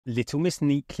Little Miss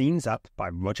Neat Cleans Up by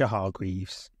Roger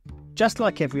Hargreaves. Just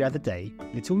like every other day,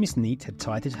 Little Miss Neat had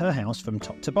tidied her house from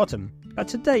top to bottom, but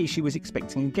today she was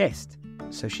expecting a guest,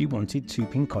 so she wanted Two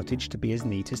Pin Cottage to be as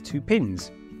neat as two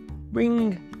pins.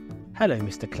 Ring! "Hello,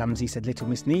 Mr. Clumsy," said Little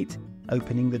Miss Neat,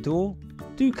 opening the door.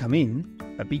 "Do come in,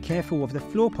 but be careful of the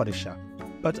floor polisher."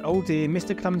 But oh dear,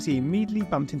 Mr. Clumsy immediately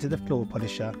bumped into the floor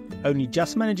polisher, only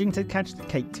just managing to catch the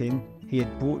cake tin he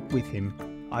had brought with him.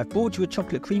 "I've bought you a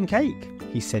chocolate cream cake,"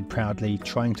 he said proudly,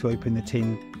 trying to open the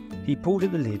tin. He pulled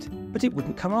at the lid, but it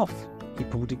wouldn't come off. He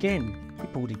pulled again,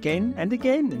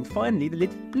 and finally the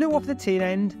lid flew off the tin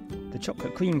and the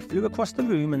chocolate cream flew across the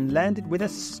room and landed with a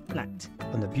splat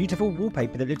on the beautiful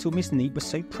wallpaper that Little Miss Neat was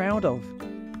so proud of.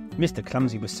 Mr.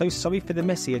 Clumsy was so sorry for the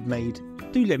mess he had made.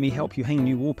 "Do let me help you hang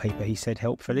new wallpaper," he said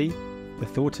helpfully. The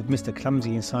thought of Mr.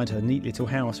 Clumsy inside her neat little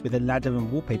house with a ladder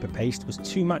and wallpaper paste was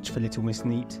too much for Little Miss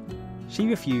Neat. She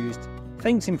refused,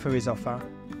 thanked him for his offer,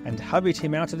 and hurried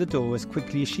him out of the door as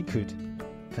quickly as she could.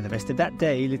 For the rest of that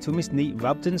day, Little Miss Neat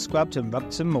rubbed and scrubbed and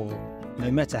rubbed some more.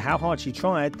 No matter how hard she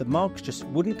tried, the marks just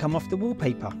wouldn't come off the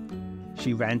wallpaper.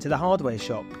 She ran to the hardware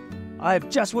shop. "I have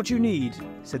just what you need,"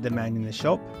 said the man in the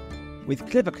shop. "With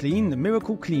Clever Clean, the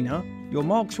miracle cleaner, your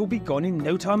marks will be gone in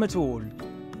no time at all."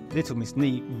 Little Miss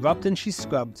Neat rubbed and she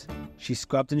scrubbed. She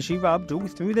scrubbed and she rubbed all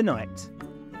through the night.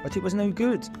 But it was no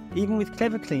good. Even with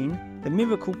Clever Clean, the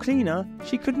miracle cleaner,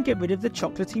 she couldn't get rid of the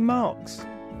chocolatey marks.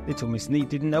 Little Miss Neat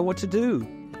didn't know what to do.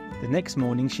 The next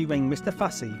morning she rang Mr.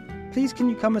 Fussy. "Please can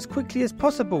you come as quickly as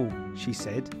possible?" she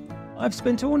said. "I've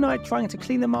spent all night trying to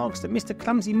clean the marks that Mr.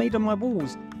 Clumsy made on my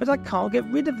walls, but I can't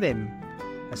get rid of them."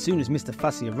 As soon as Mr.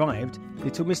 Fussy arrived,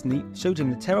 Little Miss Neat showed him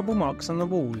the terrible marks on the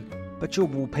wall. "But your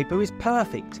wallpaper is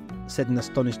perfect," said an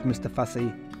astonished Mr.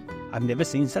 Fussy. "I've never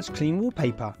seen such clean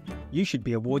wallpaper. You should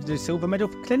be awarded a silver medal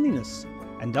for cleanliness,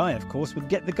 and I, of course, would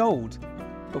get the gold."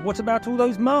 "But what about all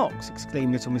those marks?"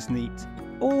 exclaimed Little Miss Neat.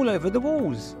 "All over the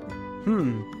walls."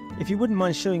 If you wouldn't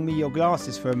mind showing me your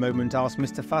glasses for a moment," asked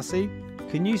Mr. Fussy.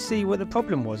 "Can you see what the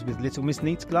problem was with Little Miss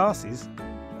Neat's glasses?"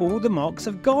 "All the marks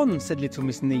have gone," said Little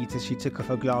Miss Neat as she took off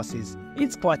her glasses.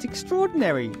 "It's quite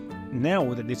extraordinary." Now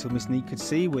all that Little Miss Neat could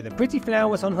see were the pretty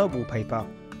flowers on her wallpaper,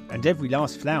 and every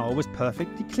last flower was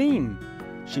perfectly clean.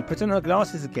 She put on her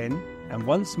glasses again, and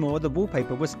once more the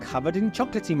wallpaper was covered in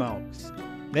chocolatey marks.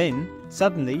 Then,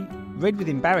 suddenly, red with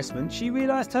embarrassment, she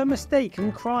realised her mistake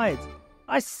and cried,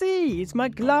 "I see, it's my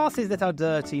glasses that are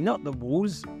dirty, not the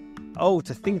walls. Oh,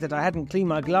 to think that I hadn't cleaned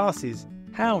my glasses.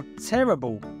 How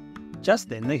terrible." Just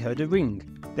then they heard a ring.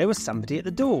 There was somebody at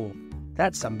the door.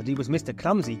 That somebody was Mr.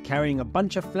 Clumsy carrying a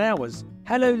bunch of flowers.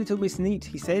 "Hello, Little Miss Neat,"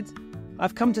 he said.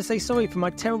 "I've come to say sorry for my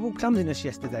terrible clumsiness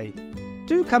yesterday."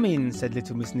 "Do come in," said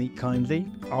Little Miss Neat kindly.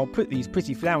 "I'll put these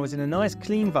pretty flowers in a nice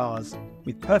clean vase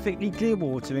with perfectly clear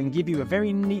water and give you a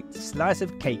very neat slice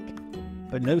of cake."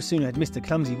 But no sooner had Mr.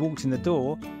 Clumsy walked in the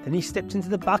door than he stepped into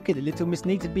the bucket that Little Miss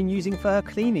Neat had been using for her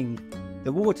cleaning.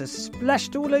 The water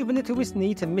splashed all over Little Miss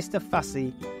Neat and Mr.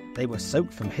 Fussy. They were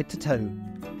soaked from head to toe.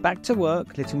 "Back to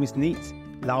work, Little Miss Neat,"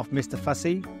 laughed Mr.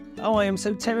 Fussy. "Oh, I am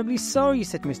so terribly sorry,"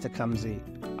 said Mr. Clumsy.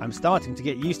 "I'm starting to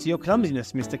get used to your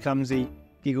clumsiness, Mr. Clumsy,"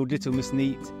 giggled Little Miss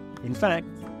Neat. "In fact,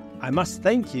 I must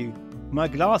thank you. My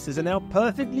glasses are now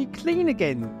perfectly clean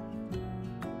again."